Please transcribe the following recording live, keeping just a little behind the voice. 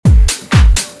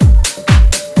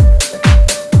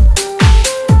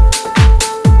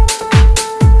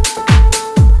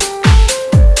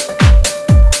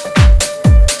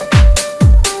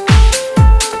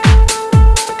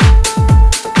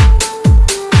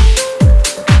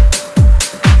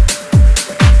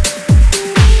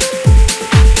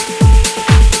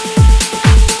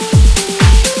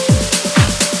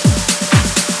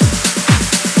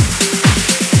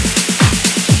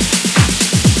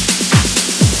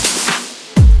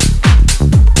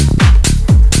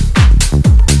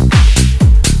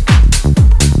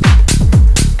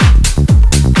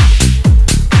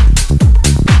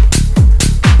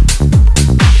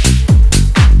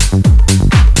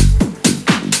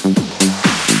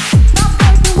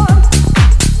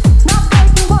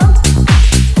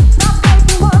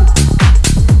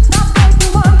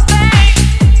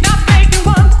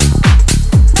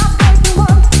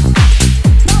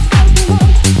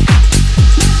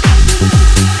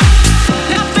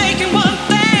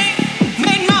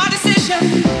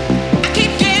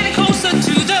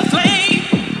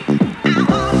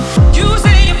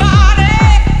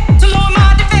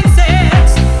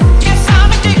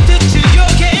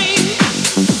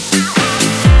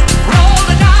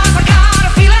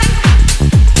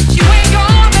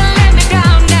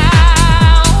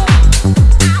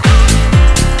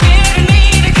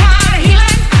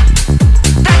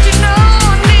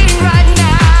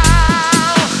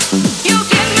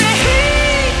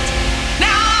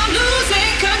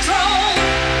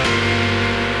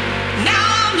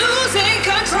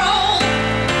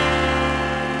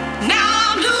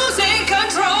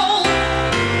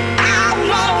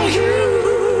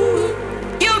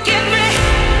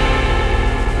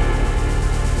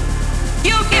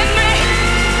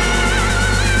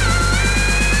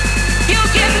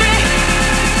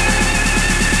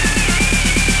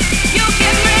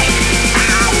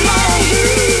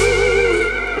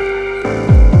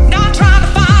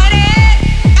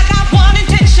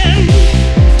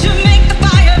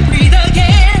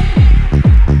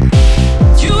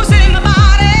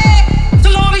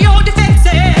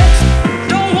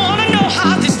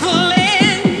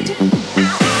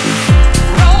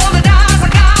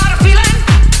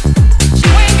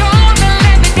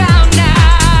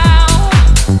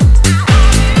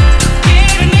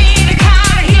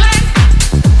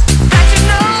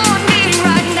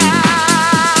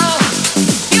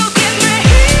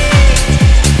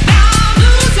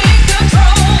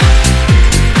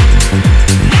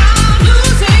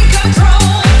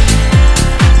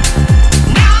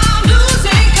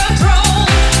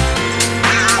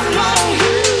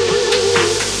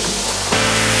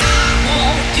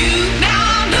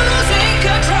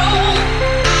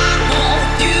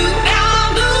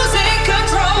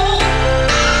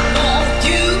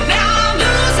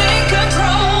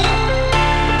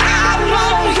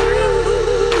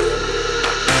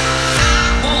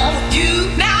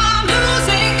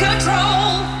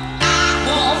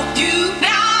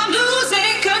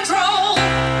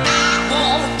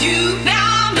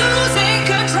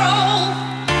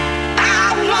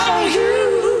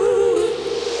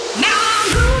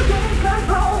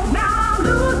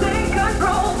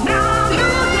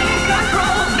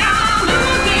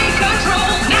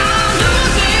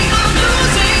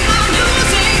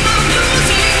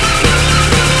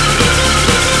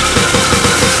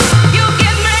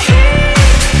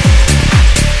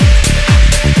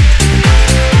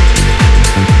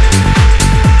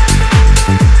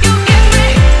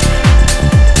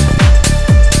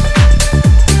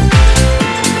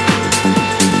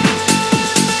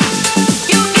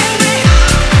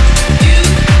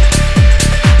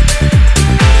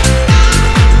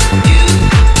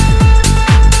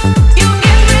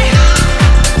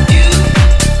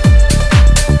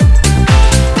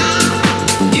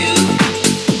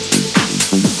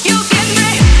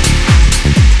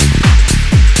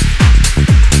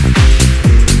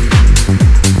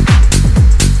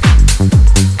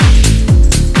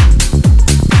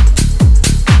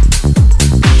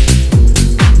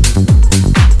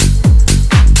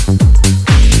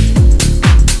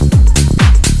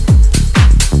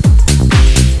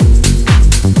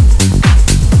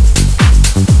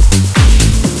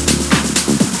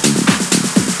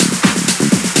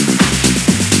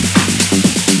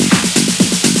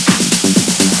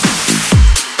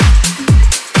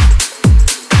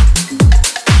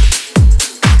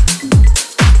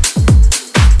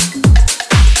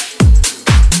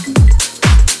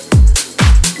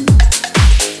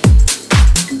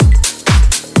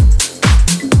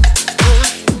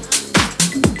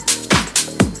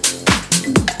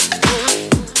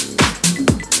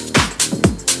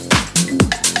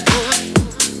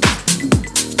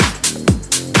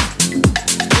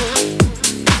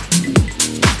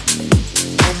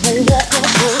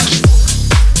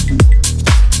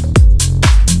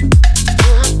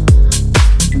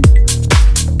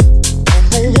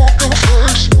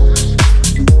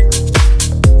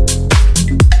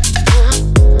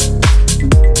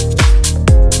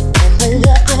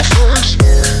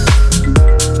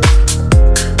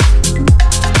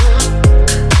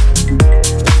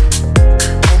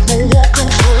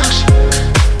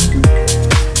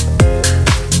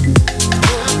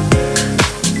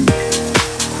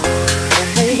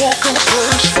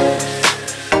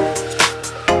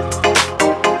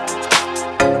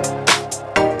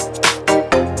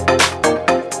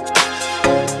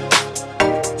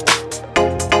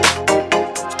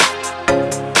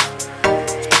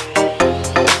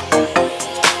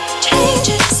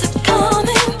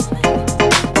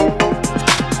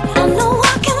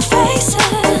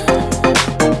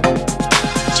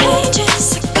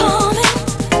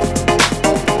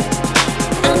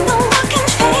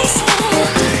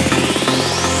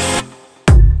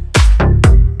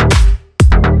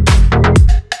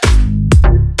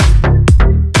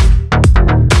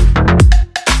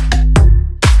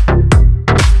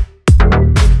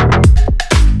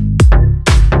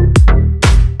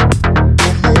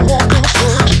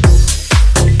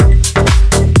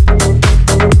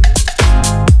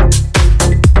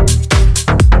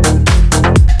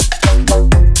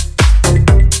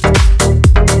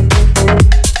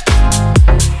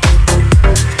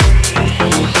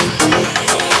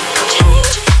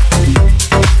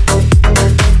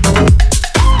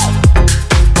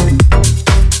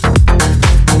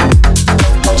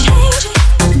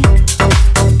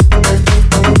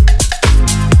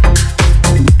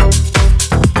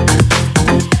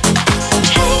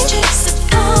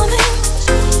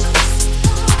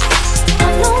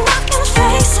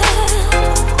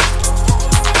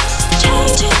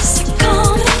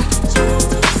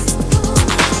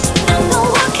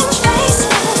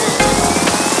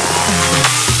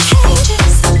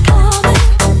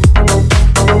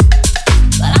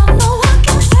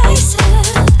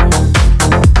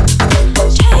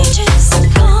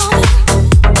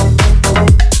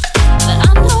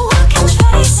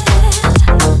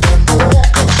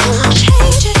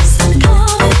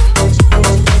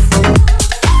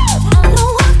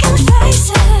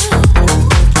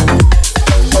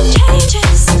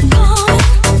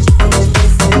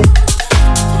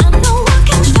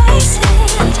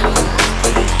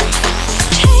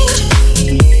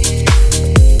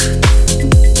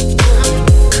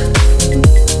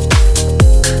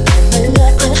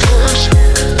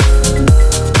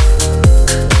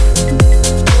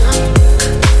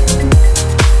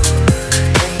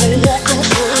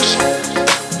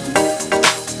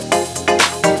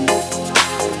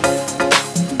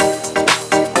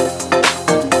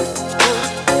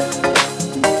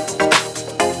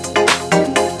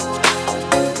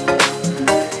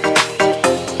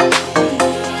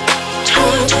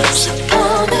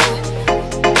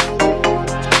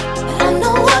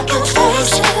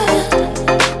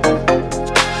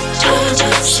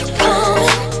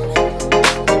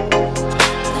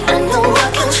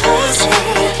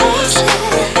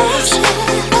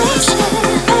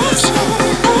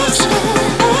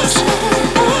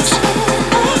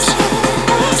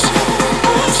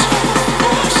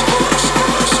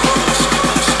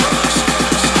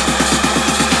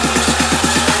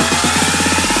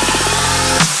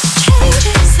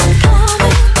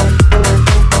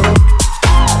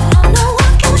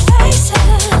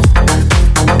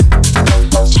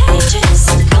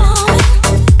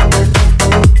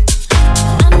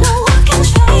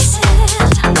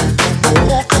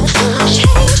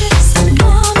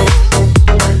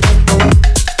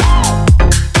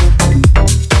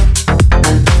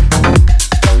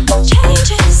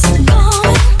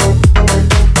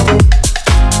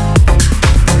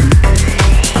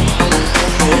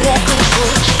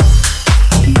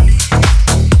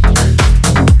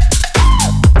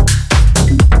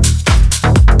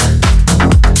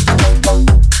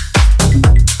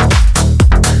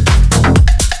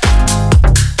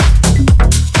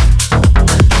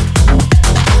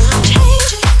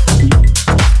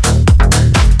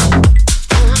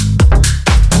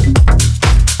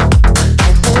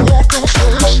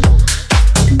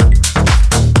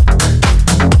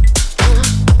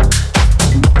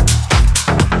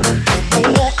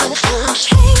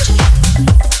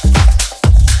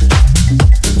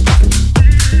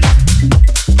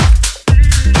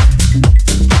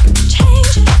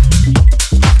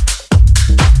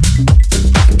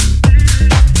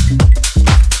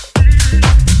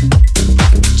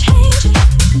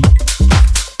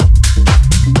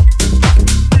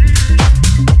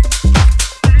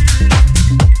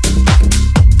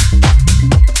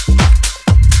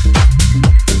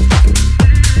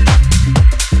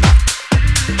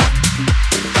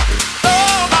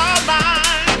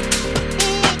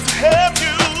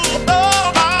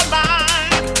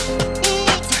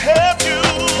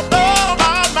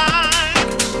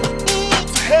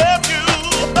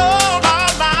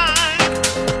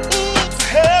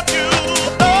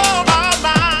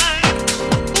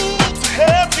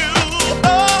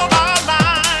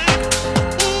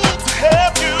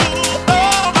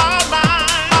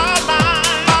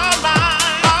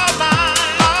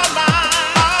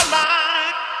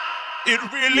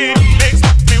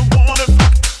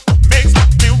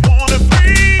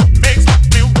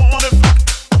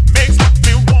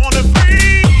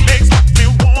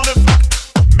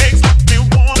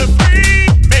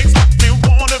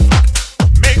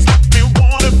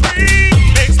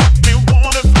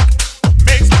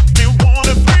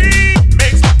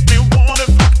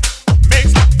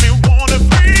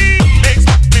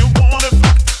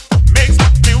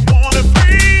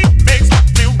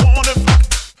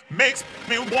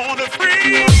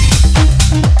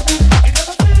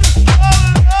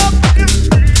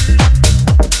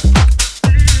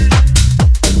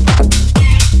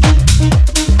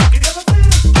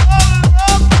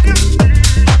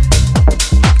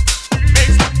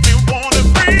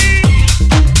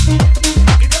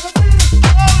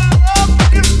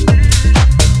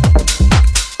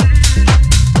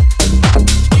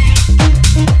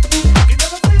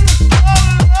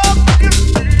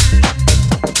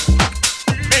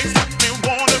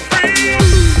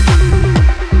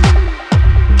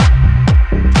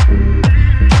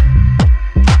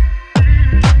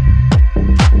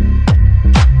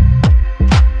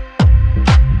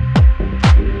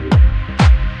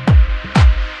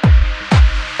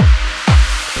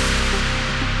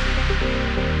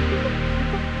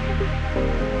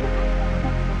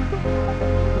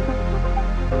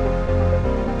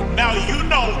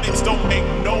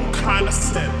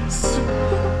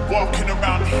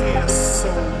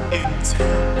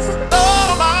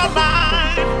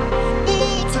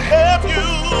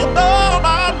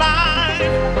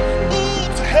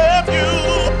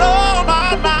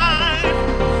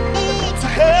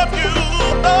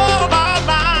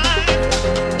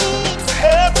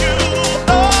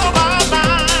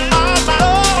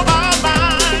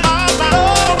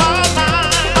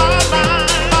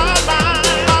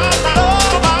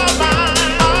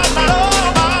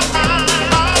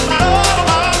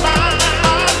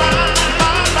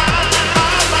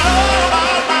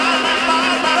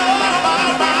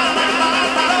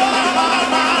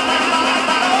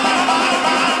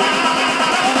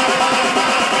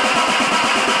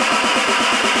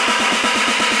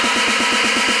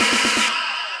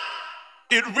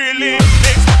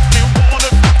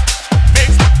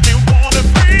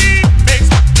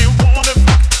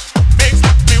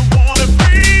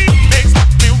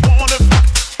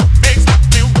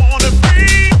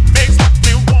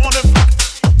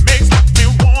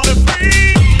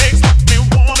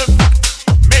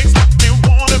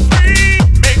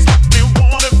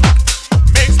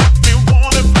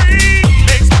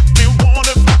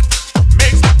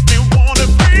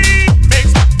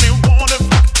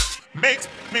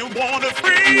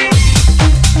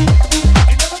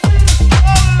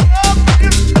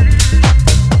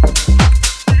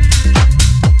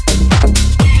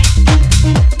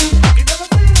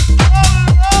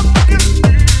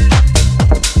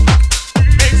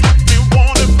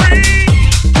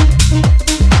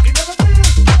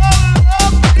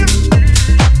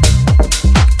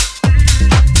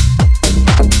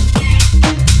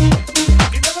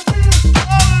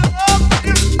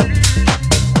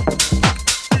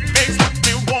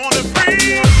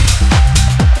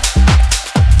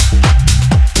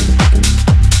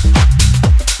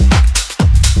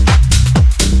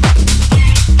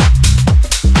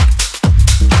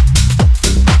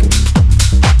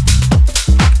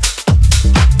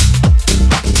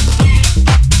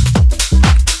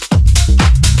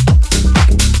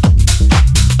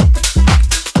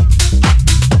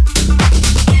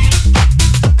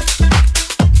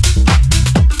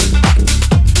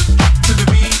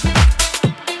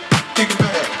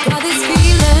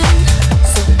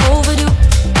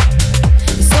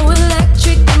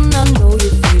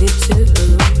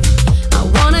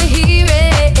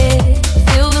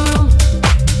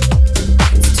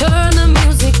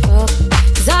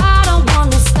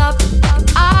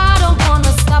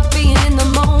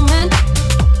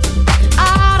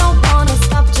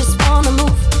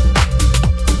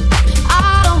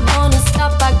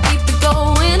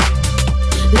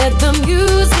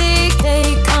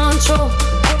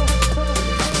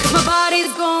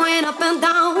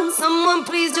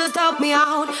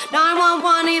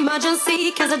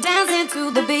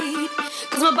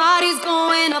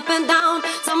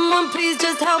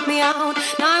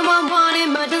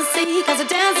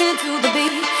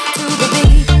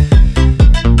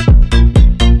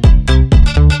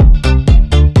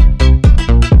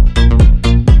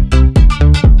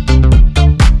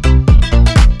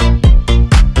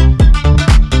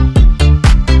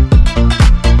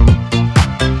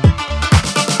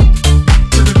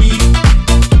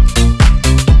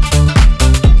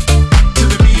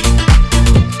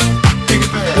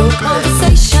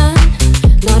Conversation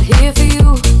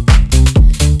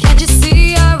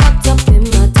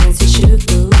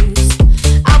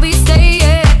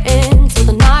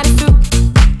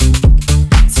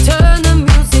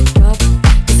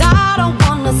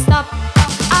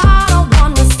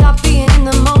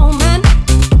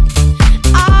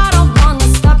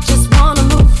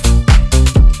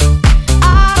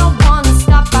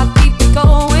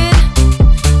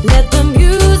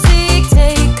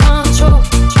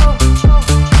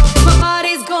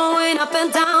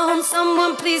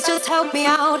help me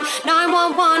out.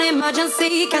 911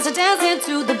 emergency, cause I dance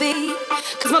into the beat.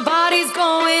 Cause my body's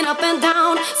going up and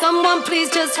down. Someone please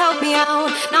just help me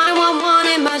out.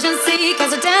 911 emergency,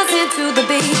 cause I dance into the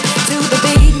beat, to the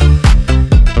beat.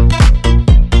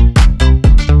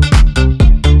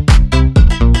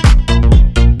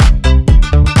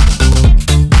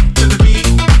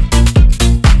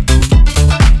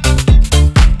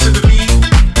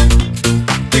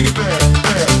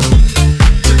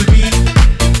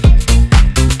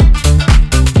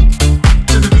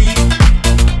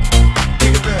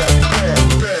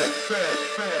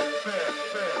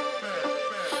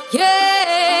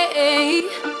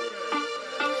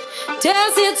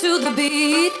 Dancing to the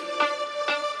beat.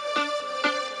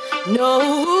 No.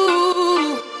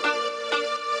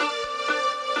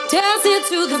 Dancing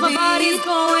to the beat. My body's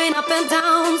going up and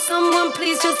down. Someone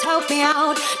please just help me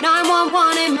out.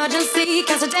 911 emergency,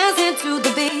 cause I dance into the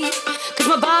beat. Cause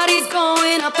my body's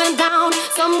going up and down.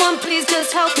 Someone please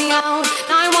just help me out.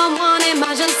 911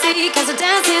 emergency, cause I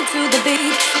dance into the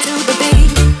beat, to the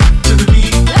beat.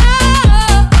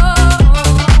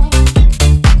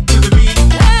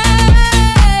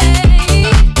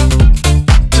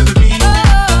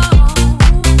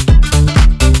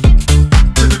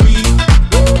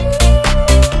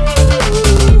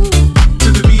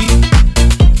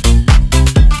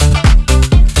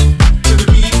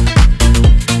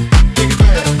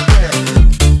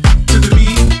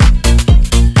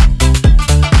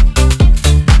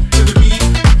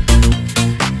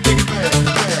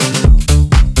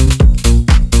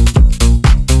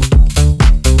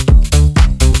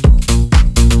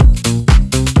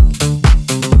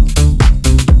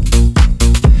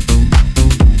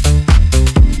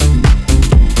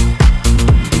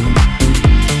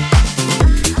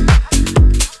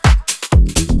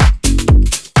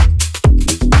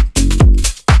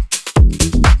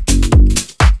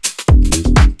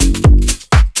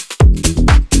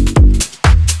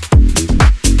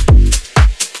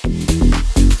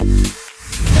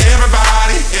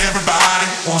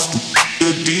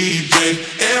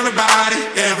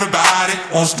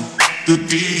 The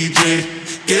DJ,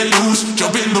 get loose,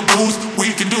 jump in the booth.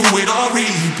 We can do it all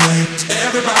replay.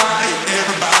 Everybody,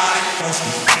 everybody wants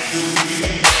to the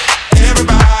DJ.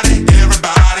 Everybody,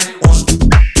 everybody wants to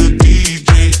the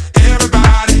DJ.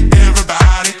 Everybody,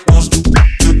 everybody wants to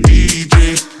the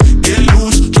DJ. Get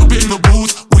loose, jump in the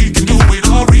booth. We can do it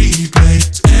all replay.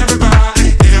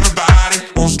 Everybody, everybody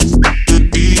wants to the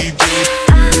DJ.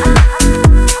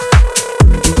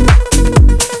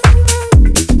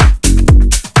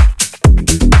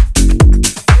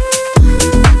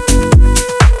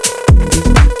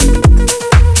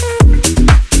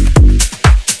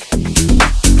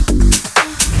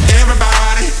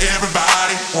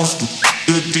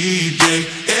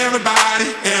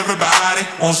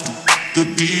 Wants to the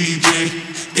DJ.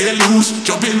 Get loose,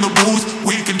 jump in the booth.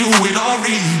 We can do it all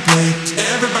replay.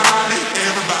 Everybody,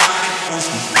 everybody wants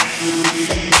to the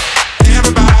DJ.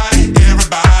 Everybody,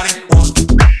 everybody wants to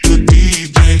the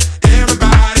DJ.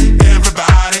 Everybody,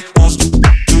 everybody wants to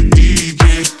the DJ.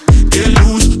 Get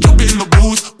loose, jump in the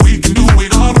booth. We can do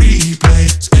it all replay.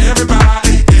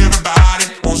 Everybody, everybody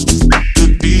wants to the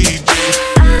DJ.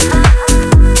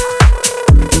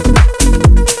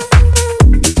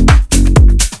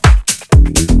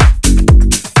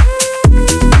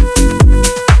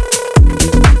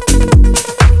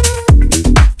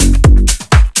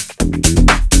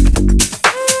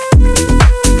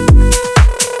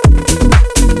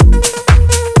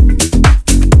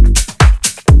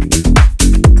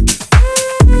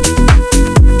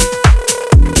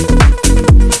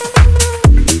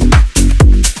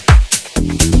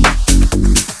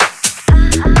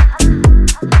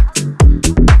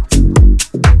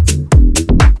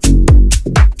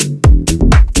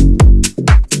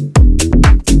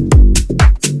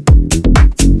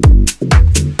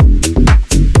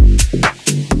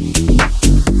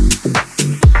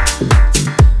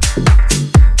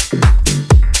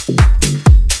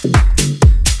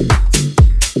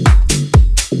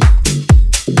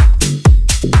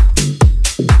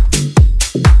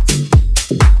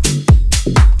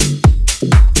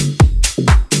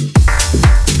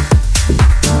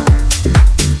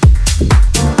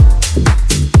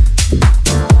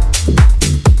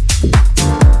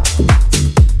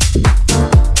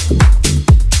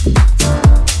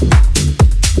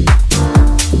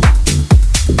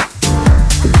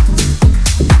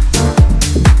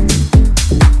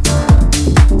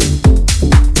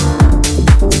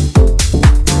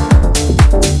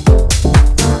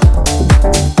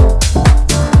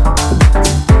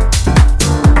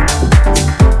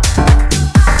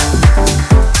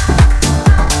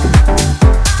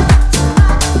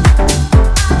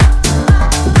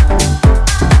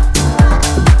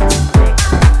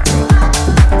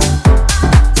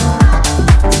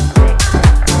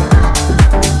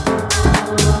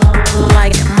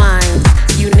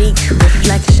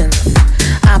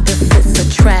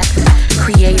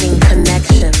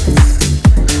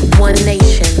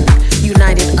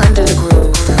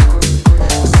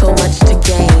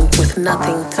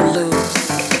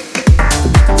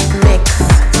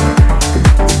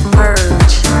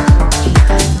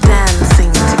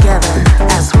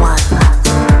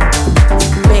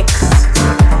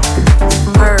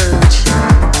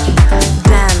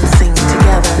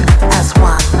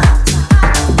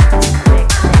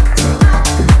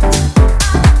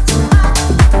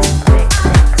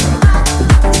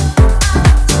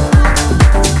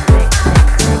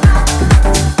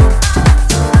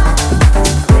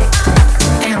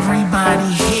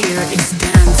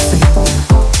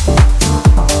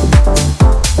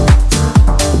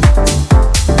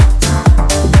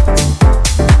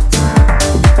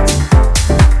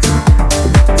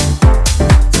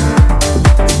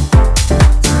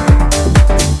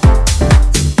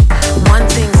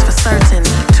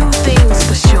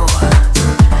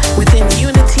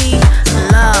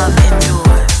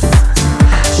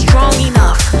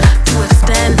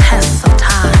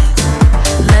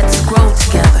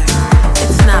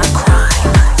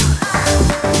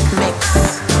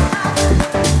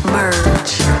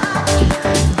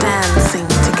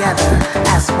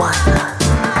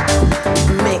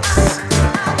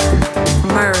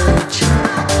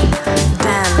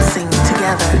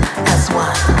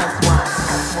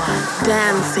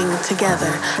 dancing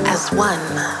together as one,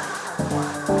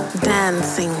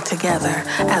 dancing together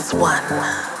as one.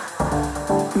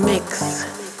 Mix,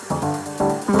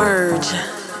 merge,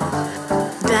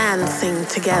 dancing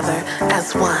together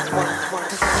as one.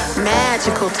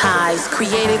 Magical ties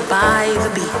created by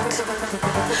the beat,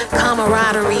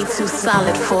 camaraderie too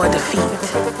solid for defeat.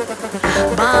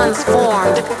 Bonds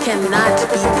formed cannot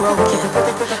be broken.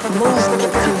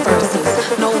 Movement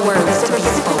converses, no words to be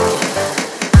spoken.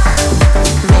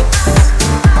 Mix,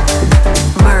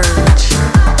 merge,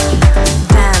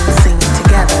 dancing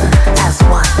together as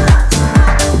one.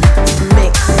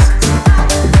 Mix,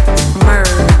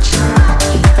 merge,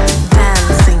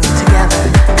 dancing together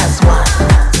as one.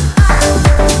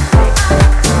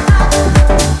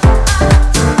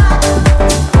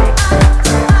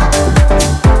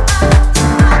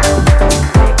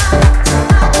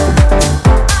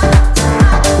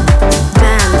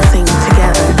 Dancing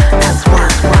together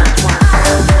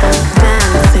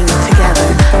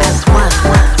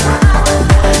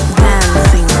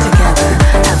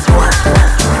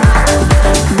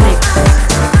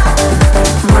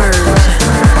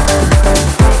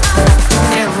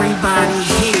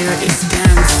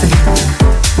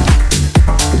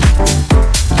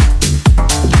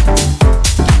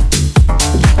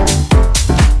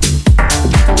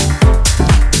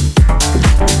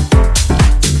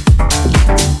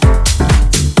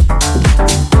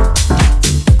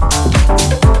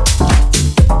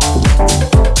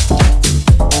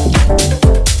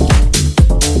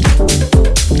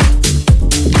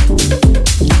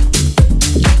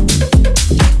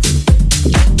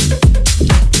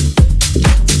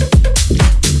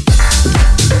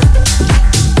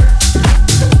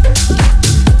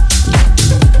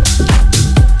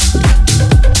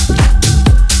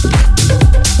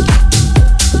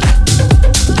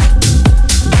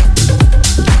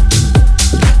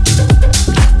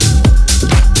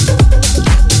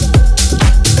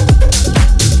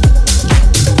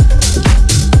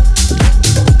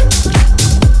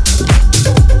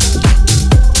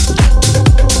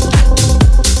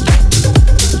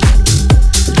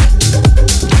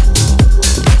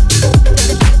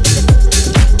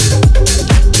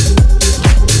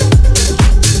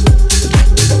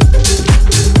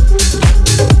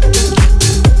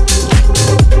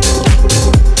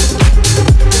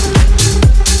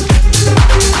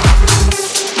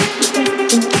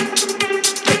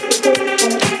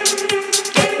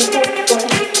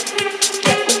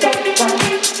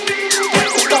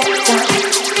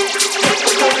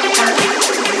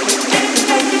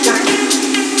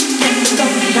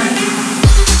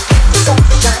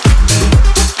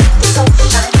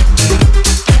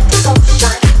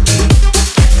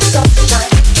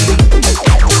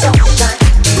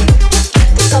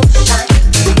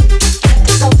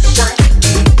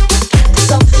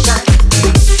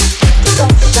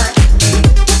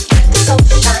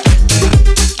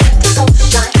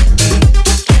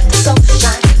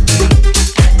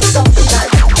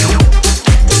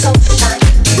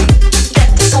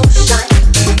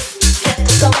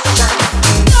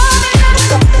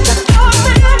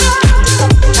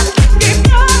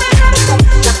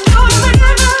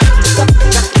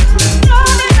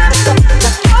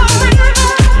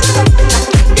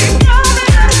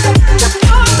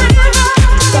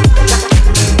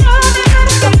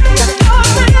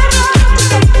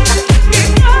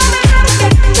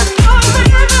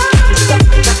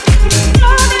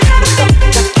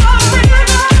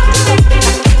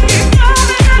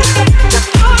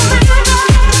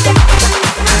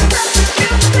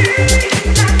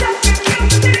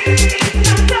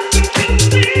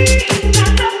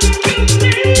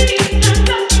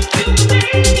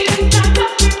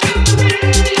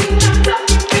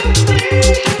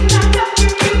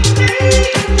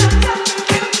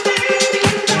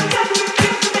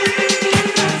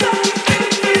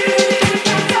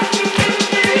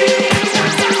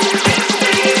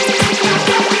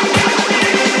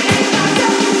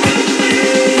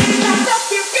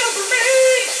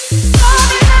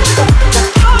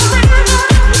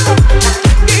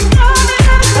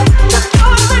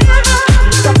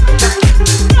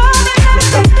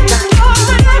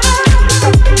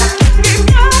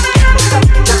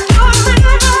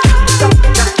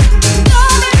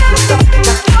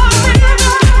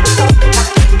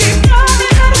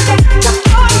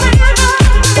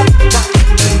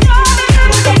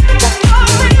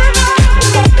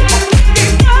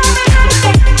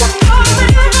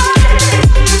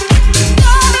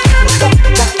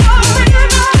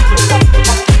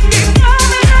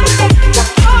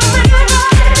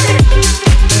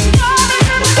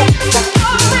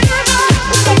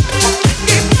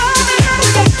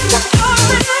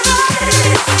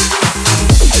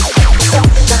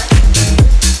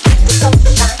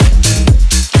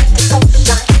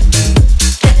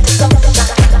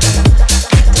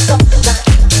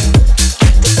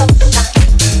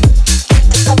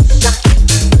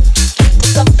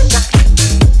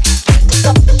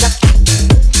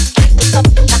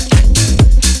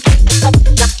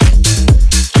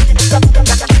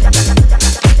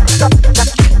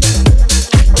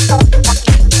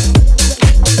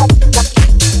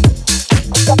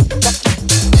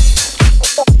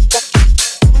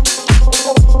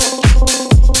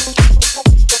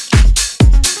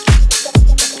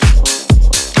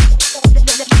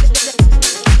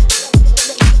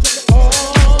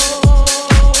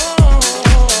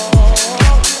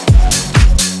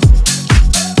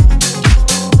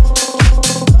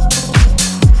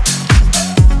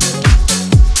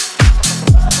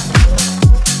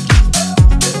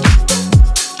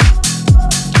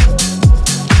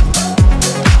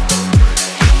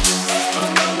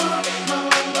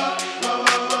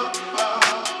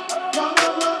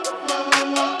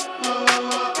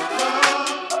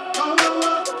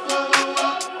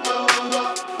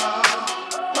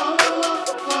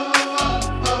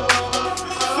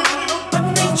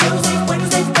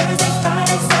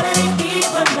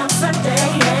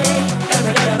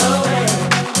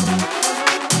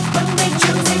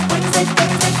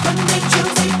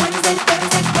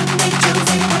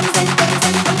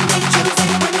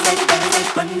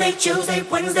Tuesday,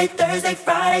 Wednesday, Thursday,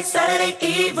 Friday, Saturday,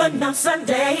 even on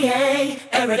Sunday.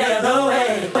 Every day of the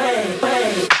way.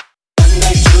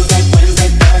 Monday, Tuesday, Wednesday,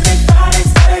 Thursday, Friday,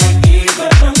 Saturday,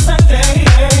 even on Sunday.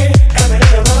 Every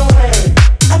day of the way.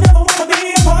 I never wanna be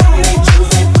a Monday,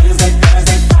 Tuesday, Wednesday,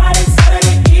 Thursday, Friday,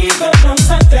 Saturday, even on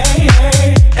Sunday.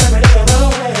 Every day of the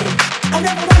way. I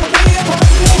never wanna be a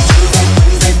Monday, Tuesday,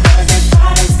 Wednesday, Thursday,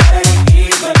 Friday, Saturday,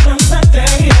 even on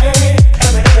Sunday.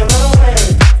 Every day of the way.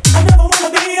 I never wanna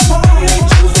be a Monday,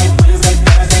 Tuesday, Wednesday,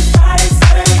 Thursday, Friday,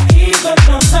 Saturday, even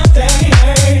on Sunday.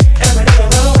 Every day of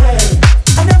the way.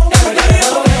 I never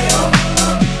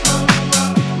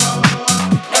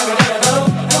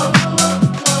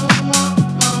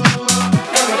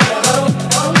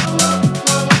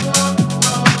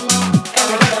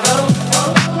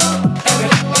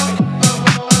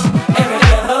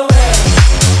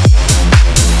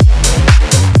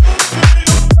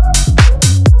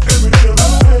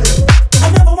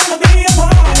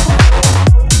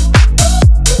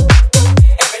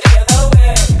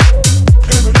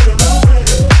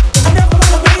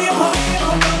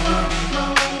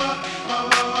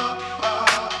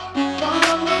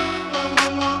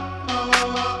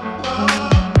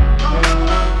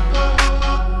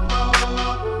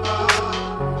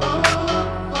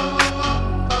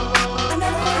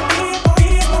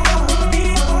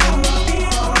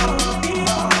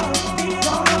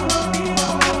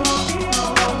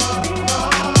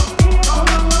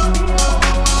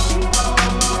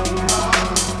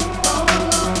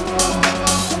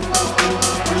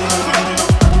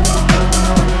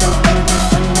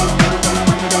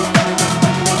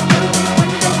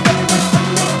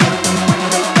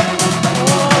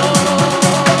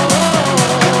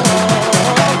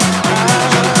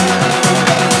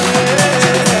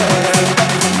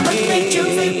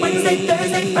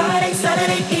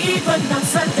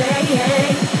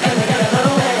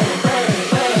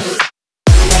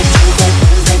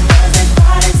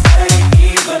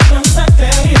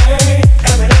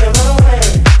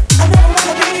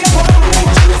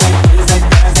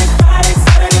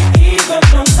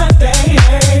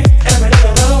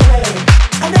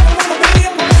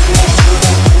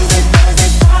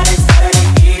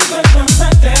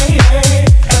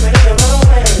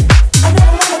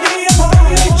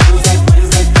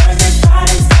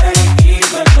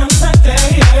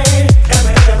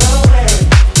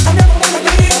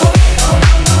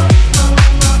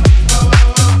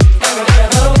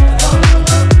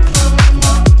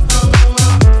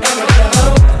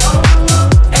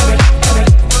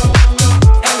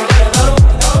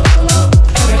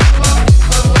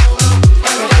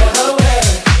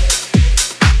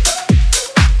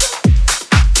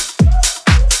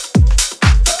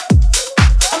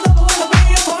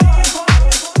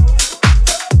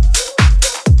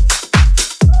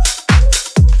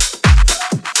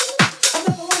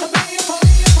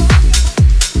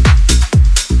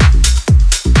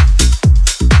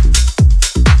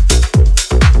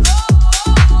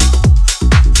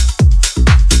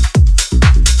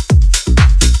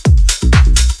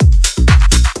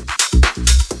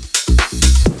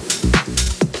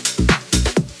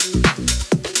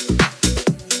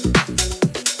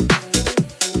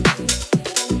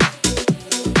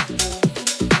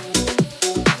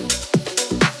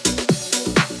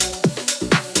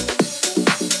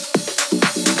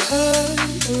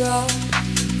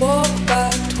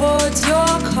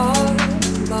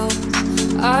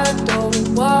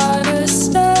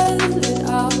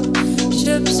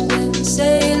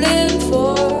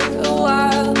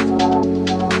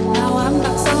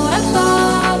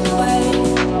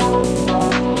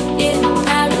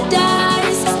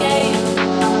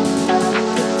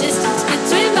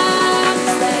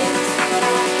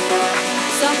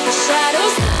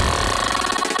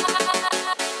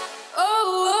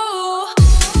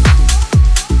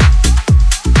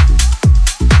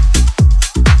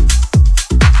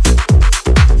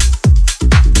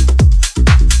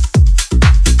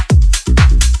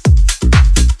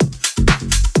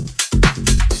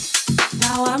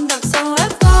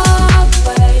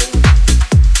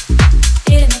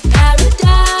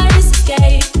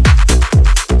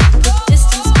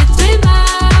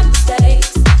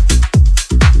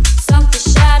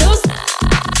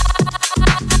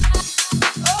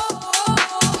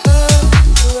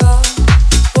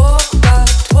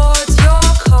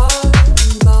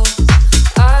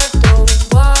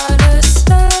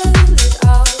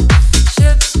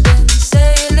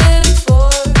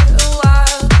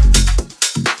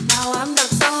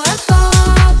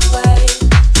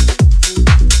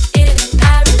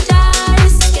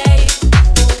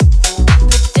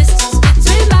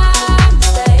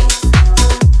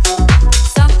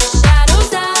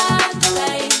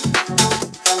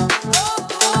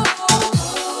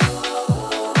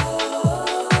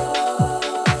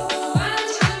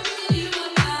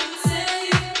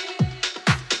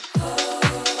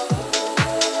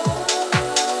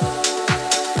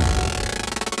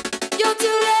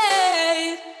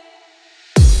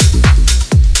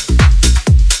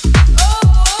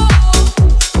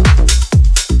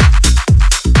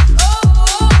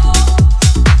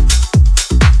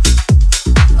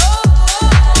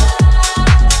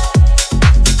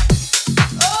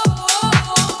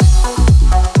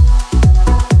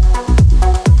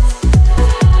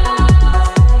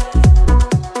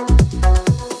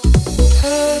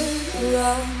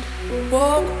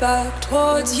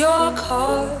towards your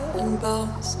cotton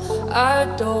balls.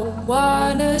 I don't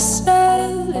wanna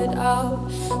spell it out.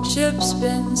 Ship's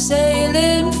been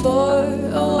sailing for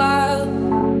a while.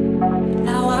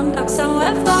 Now I'm stuck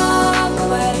somewhere far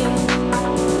away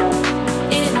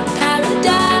in a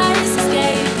paradise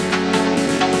escape.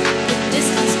 The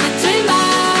distance between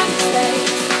my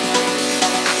mistakes,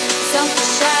 some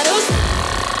shadows.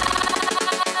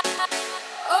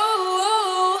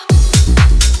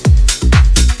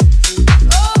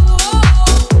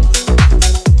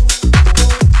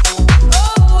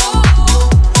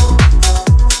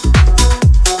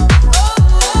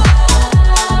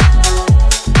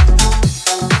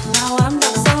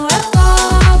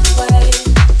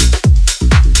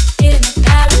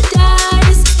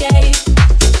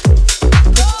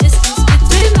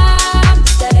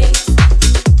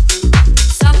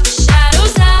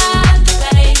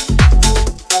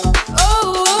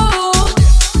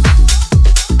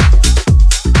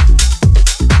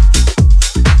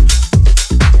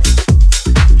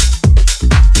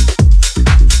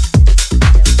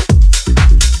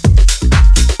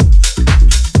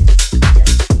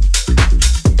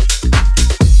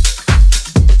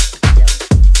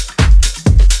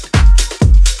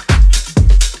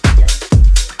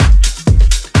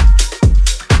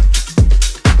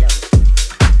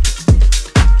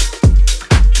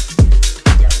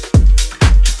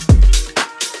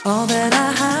 All that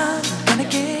I have, gonna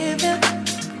give it.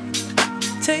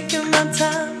 Taking my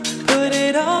time, put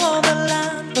it all on the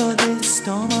line for this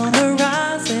storm on the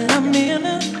rise, and I'm in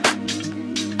it.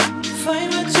 Find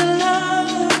what you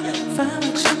love, find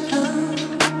what you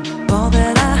love. All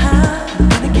that I have,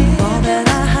 gonna give. All that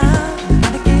I have,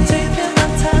 gonna give. Taking my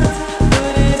time,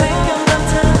 put it all on the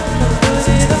line, put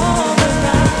it all on the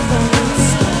line for this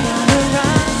storm on the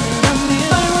rise, and I'm in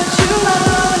it. Find what you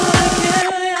love, and I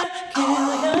kill ya,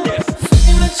 kill ya.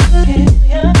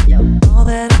 All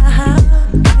that I have,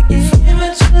 I give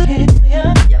it to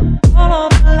you. All on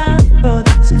the line for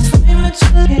this.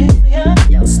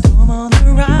 Storm on the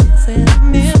rise, and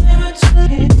I'm in it.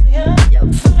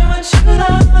 Find what you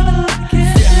love, I give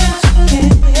it to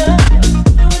you.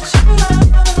 Find what you love,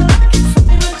 I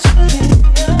give it to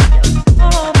you.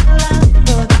 All on the line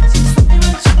for this. Find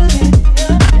what you love,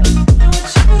 find what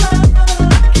you love,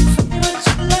 find what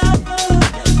you love,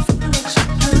 find what you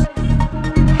love.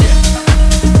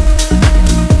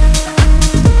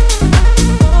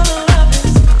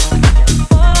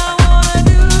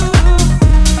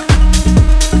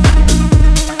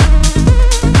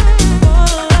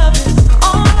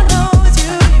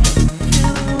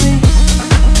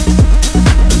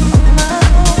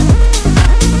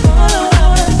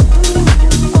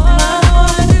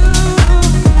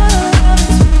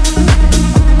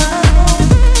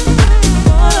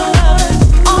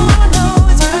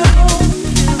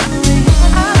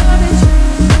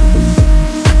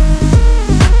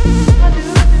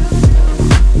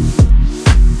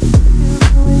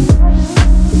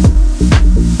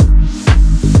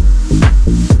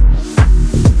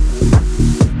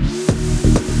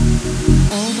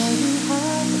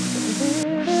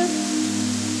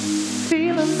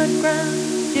 Feeling the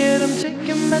ground, yet I'm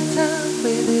taking my time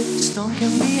with it. Storm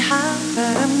can be high,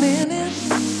 but I'm in it.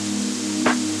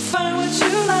 Find what you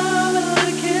love and let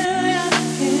it kill ya,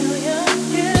 kill ya,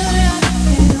 kill ya,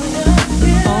 kill ya, kill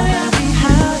ya. All that we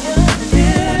have,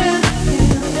 kill ya,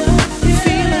 kill ya.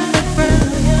 Feeling the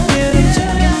ground, yet I'm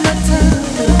taking my time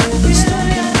with it. Storm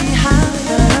can be high,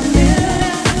 but I'm in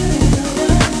it.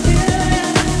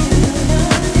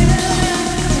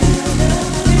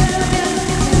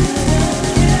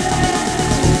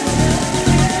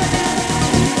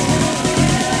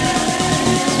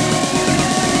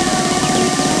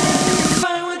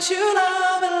 Find what you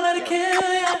love.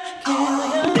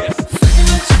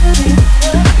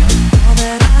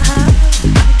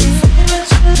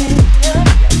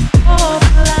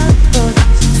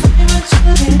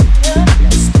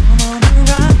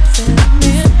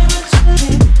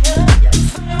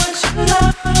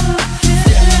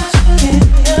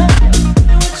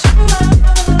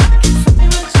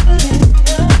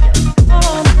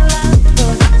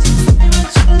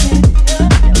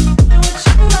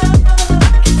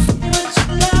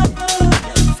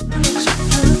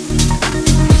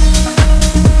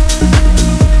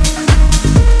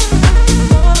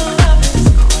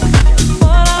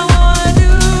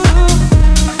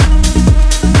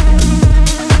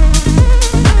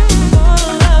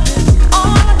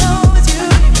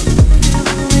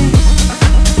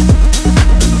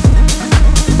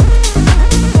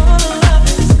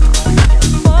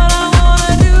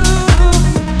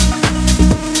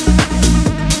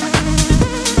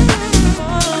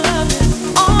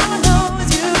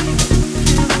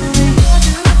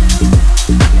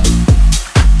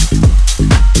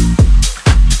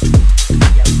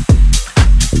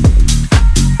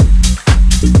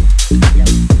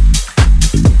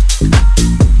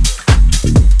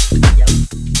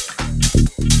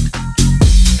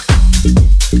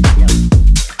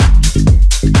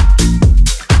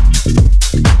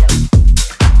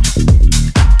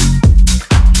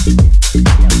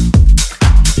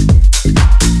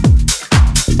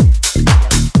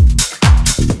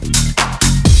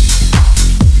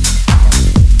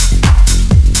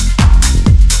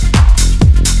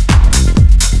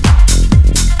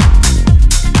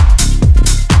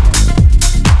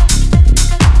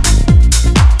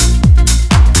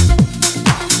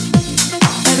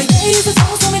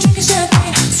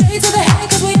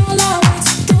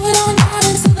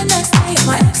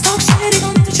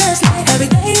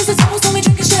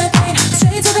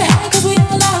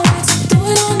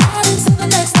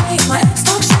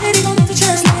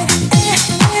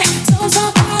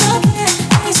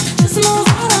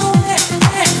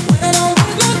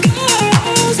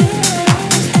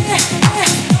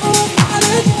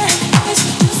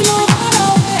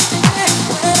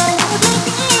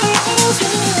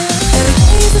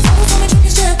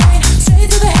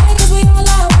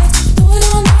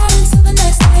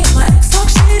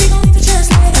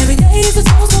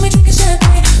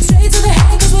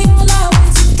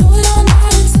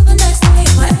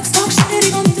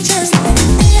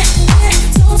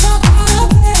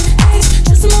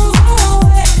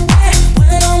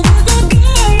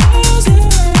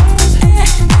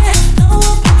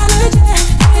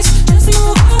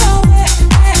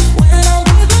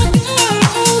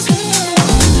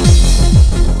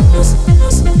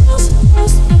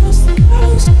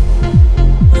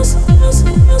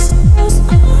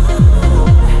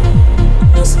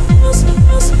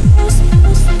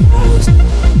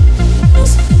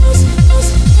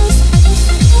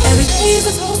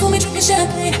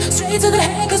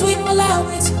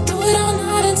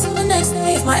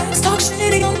 If my ex talk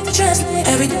shit, he gon' need to translate.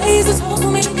 Every day is a toast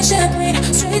when we drinking champagne.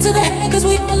 Straight to the head, cause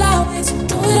we all out it.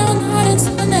 Do it all night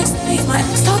until the next day. If my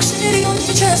ex talk shit, he gon' need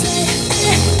to translate.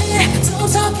 Don't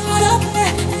talk out of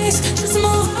place, just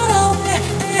move out of way.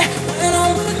 When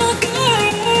I'm with my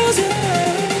girls,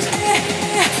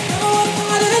 no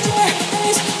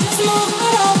apologies, just move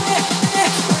out of way.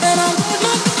 When I'm with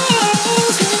my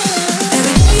girls,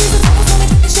 every day is a toast when we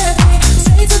drinking champagne.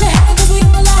 Straight to the head, cause we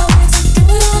all out it.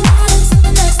 Do it all night until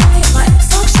the next day. If my ex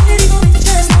talk shit, he gon' need to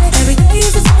translate. Every day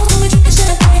is a toast when we drinking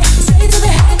champagne. Straight to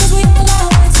the head, cause we all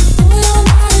out it. Do it all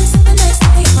night until the next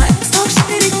day. If my ex talk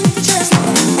shit, he gon' need to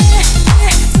translate.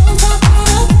 Don't talk out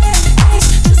of place,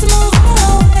 just move out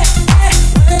of way.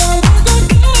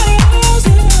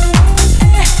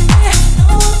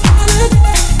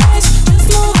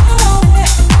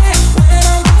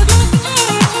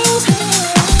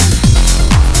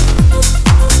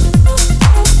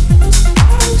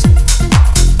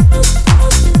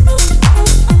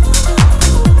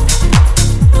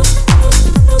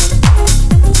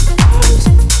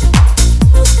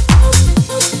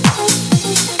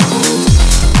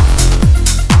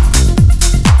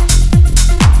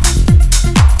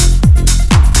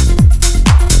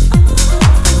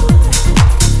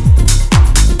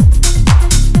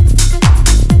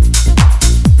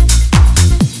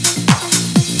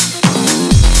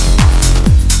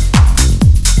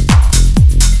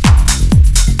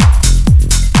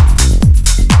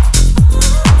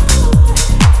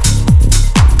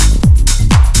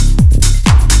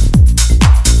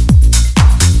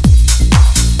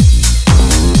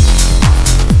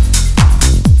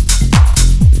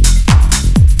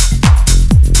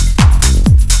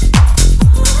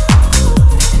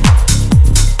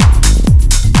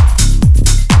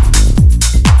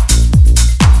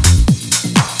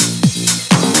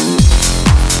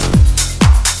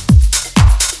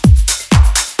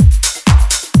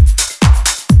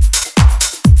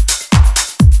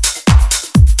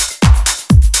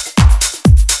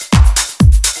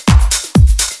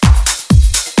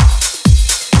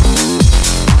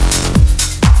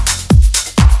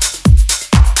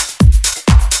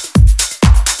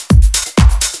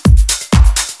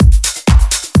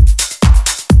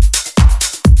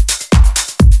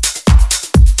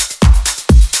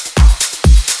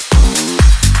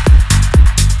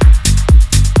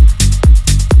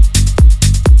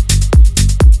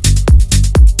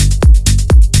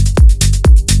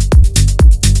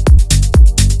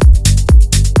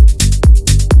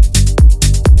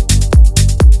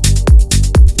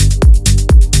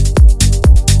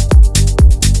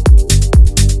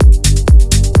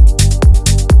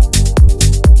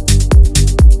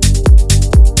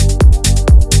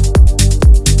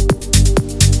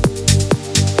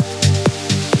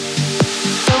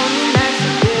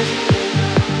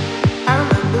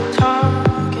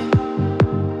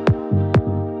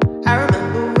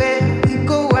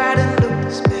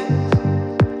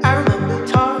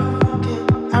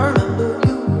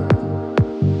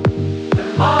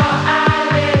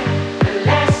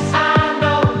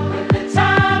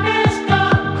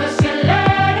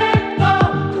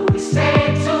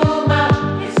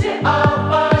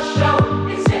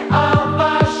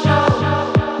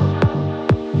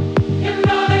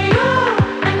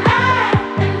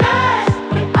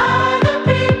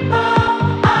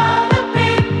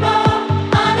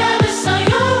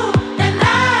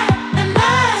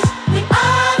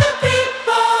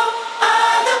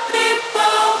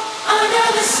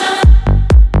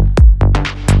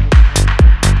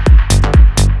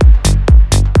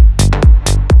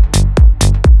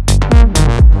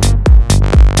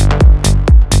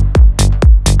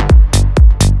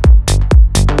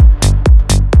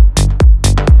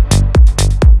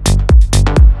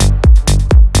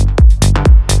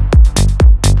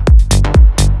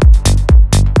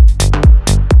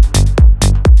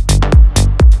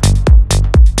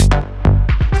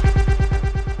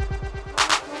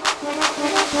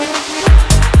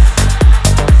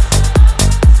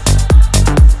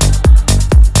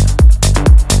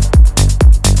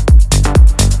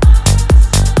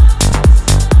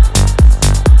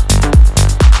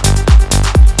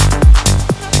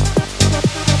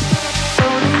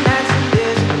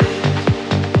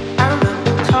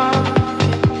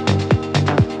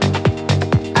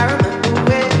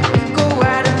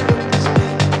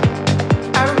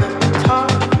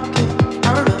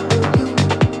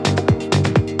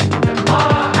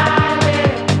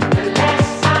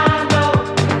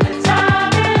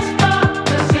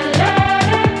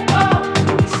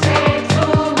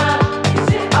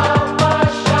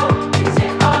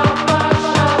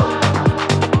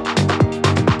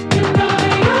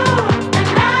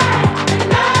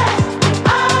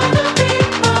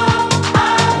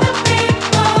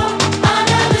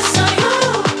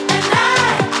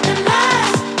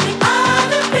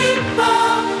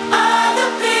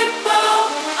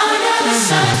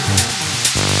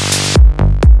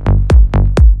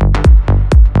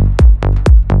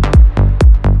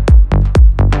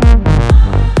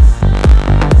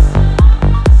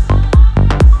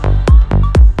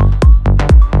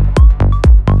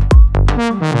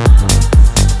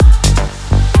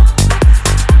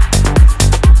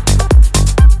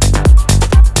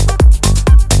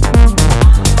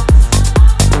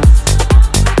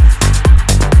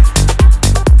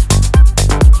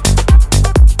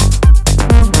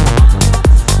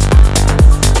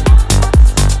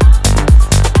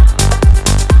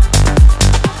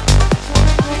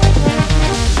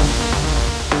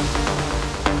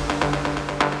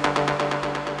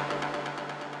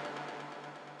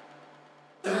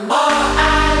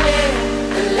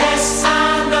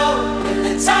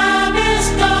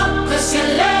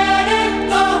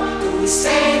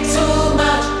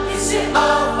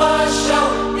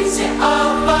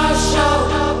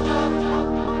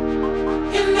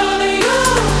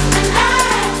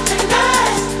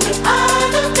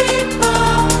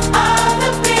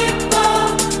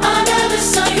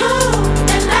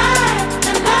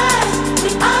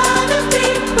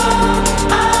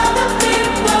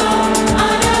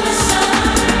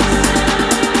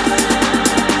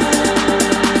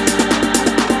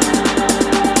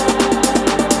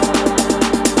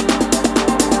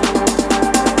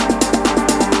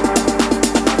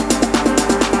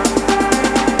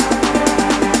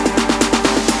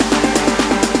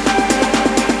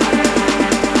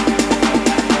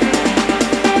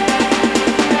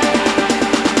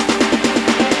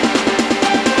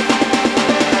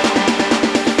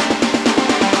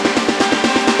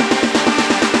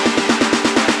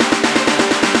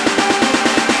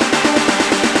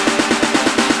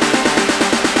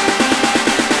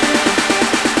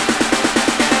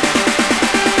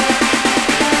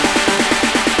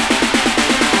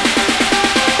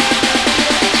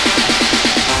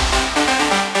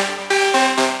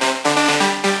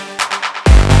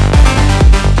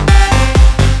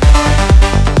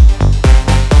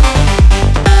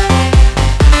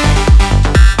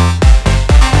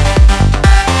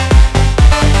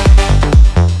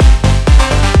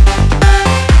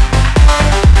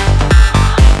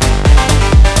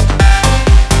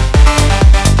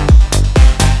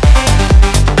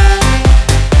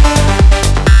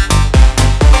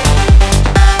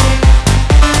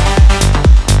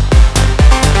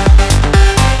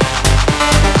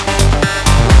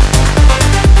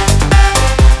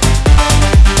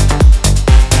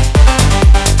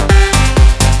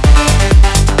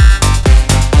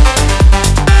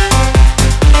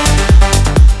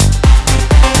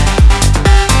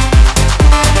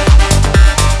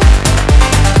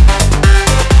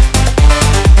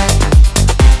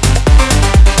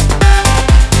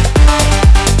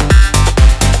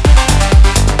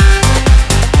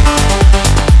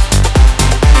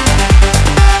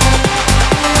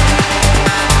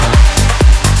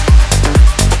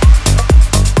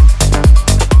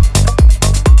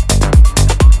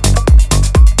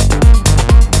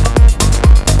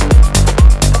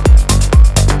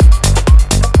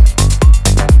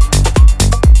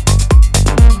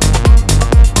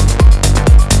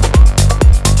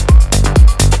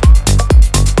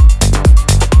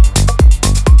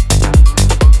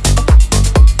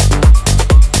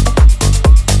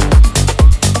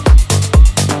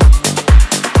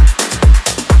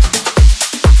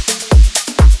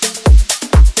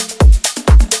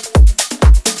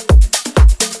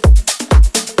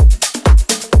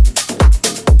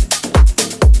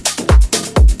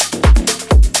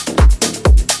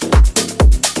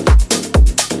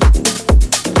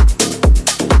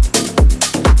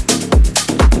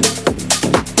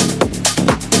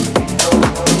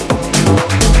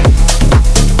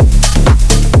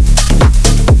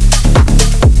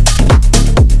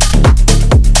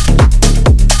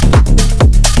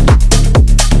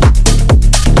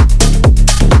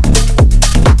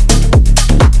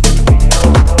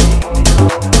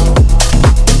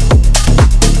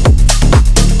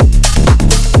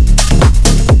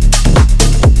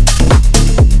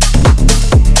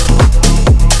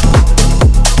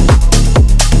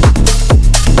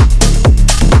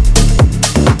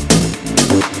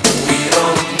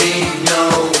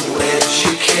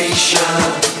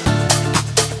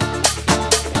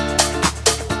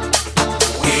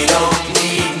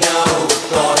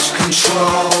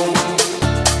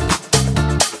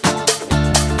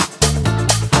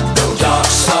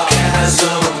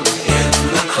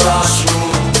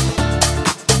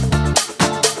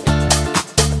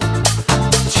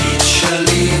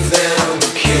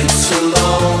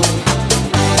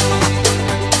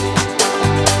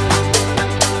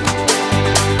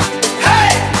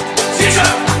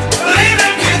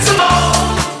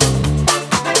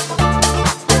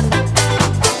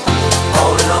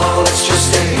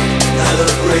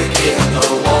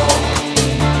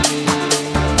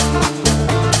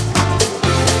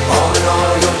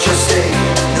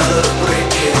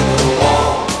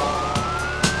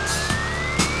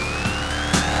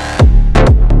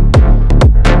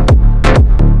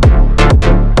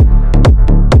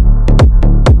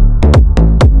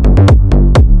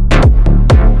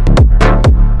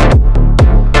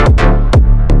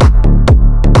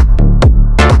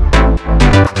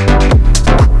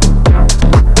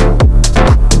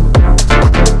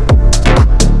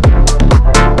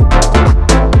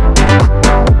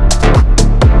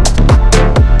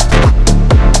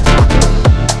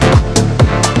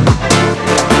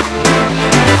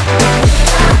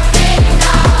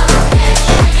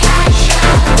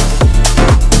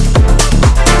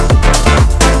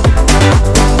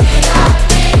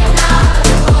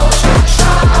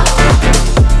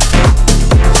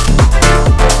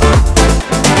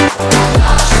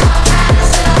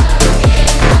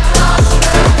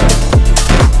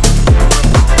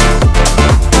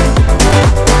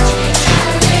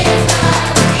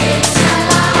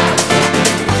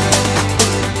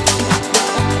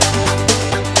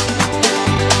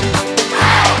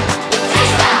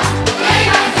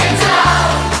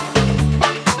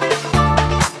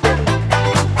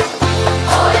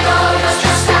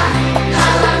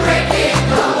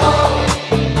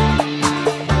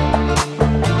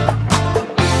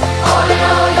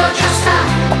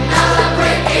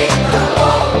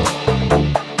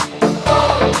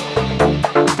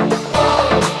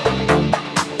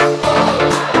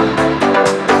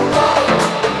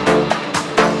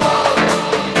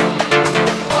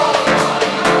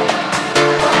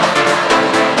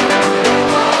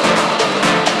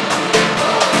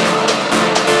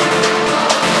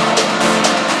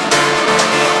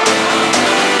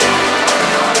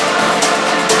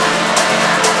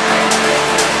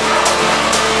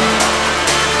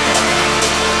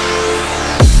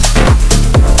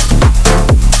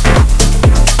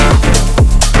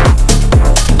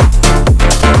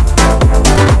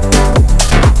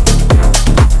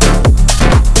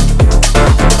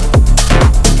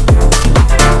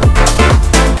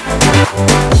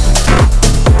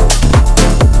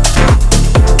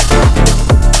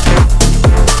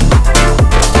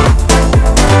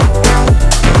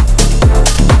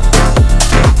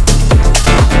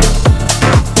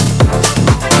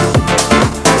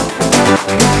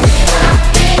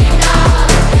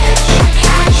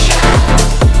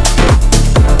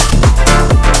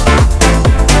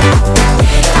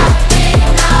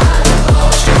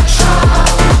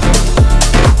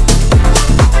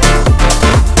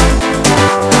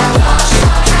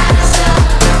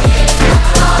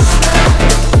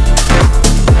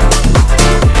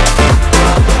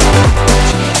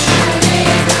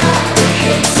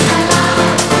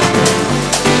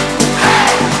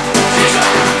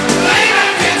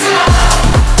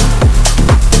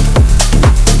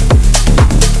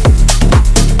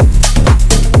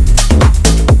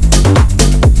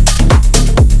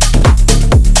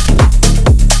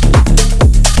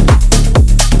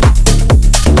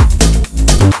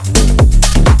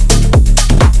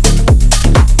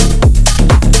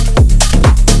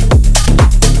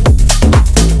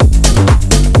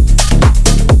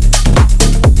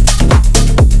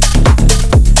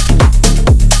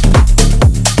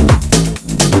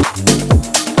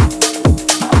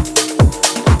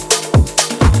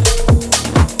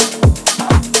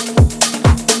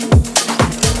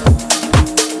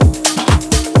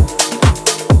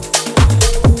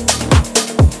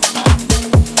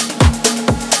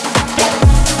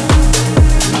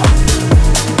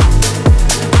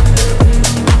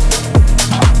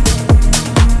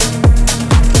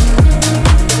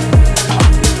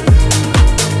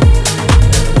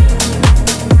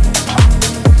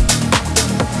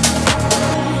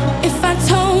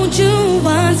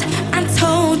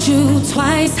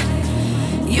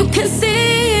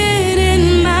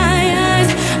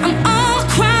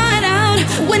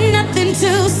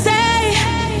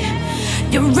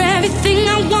 Everything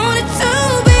I wanted to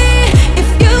be. If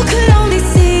you could only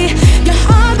see, your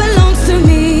heart belongs to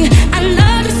me. I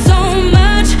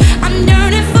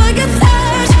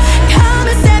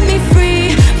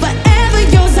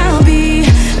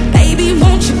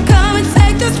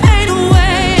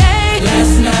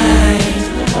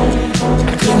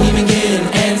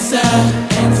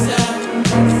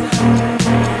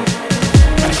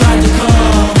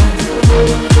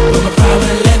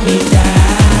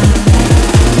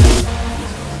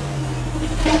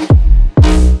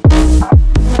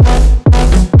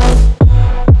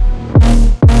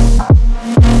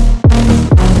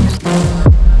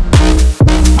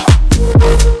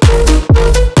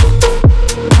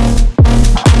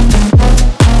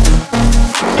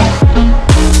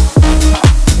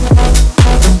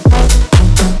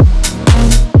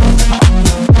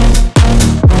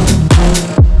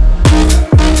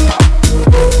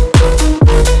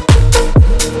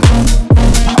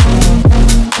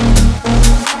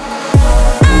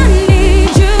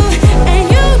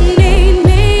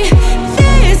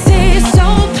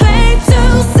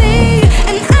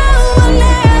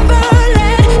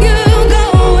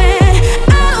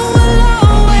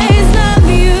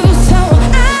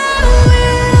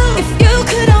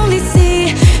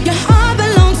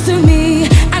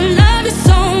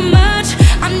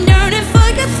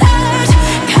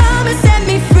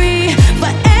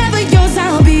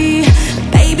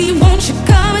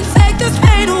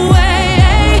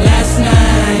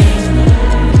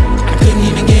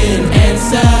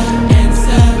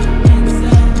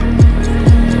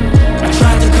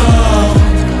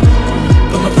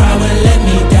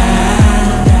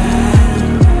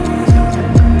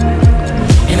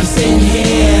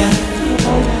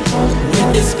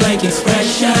like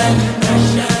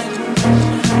expression.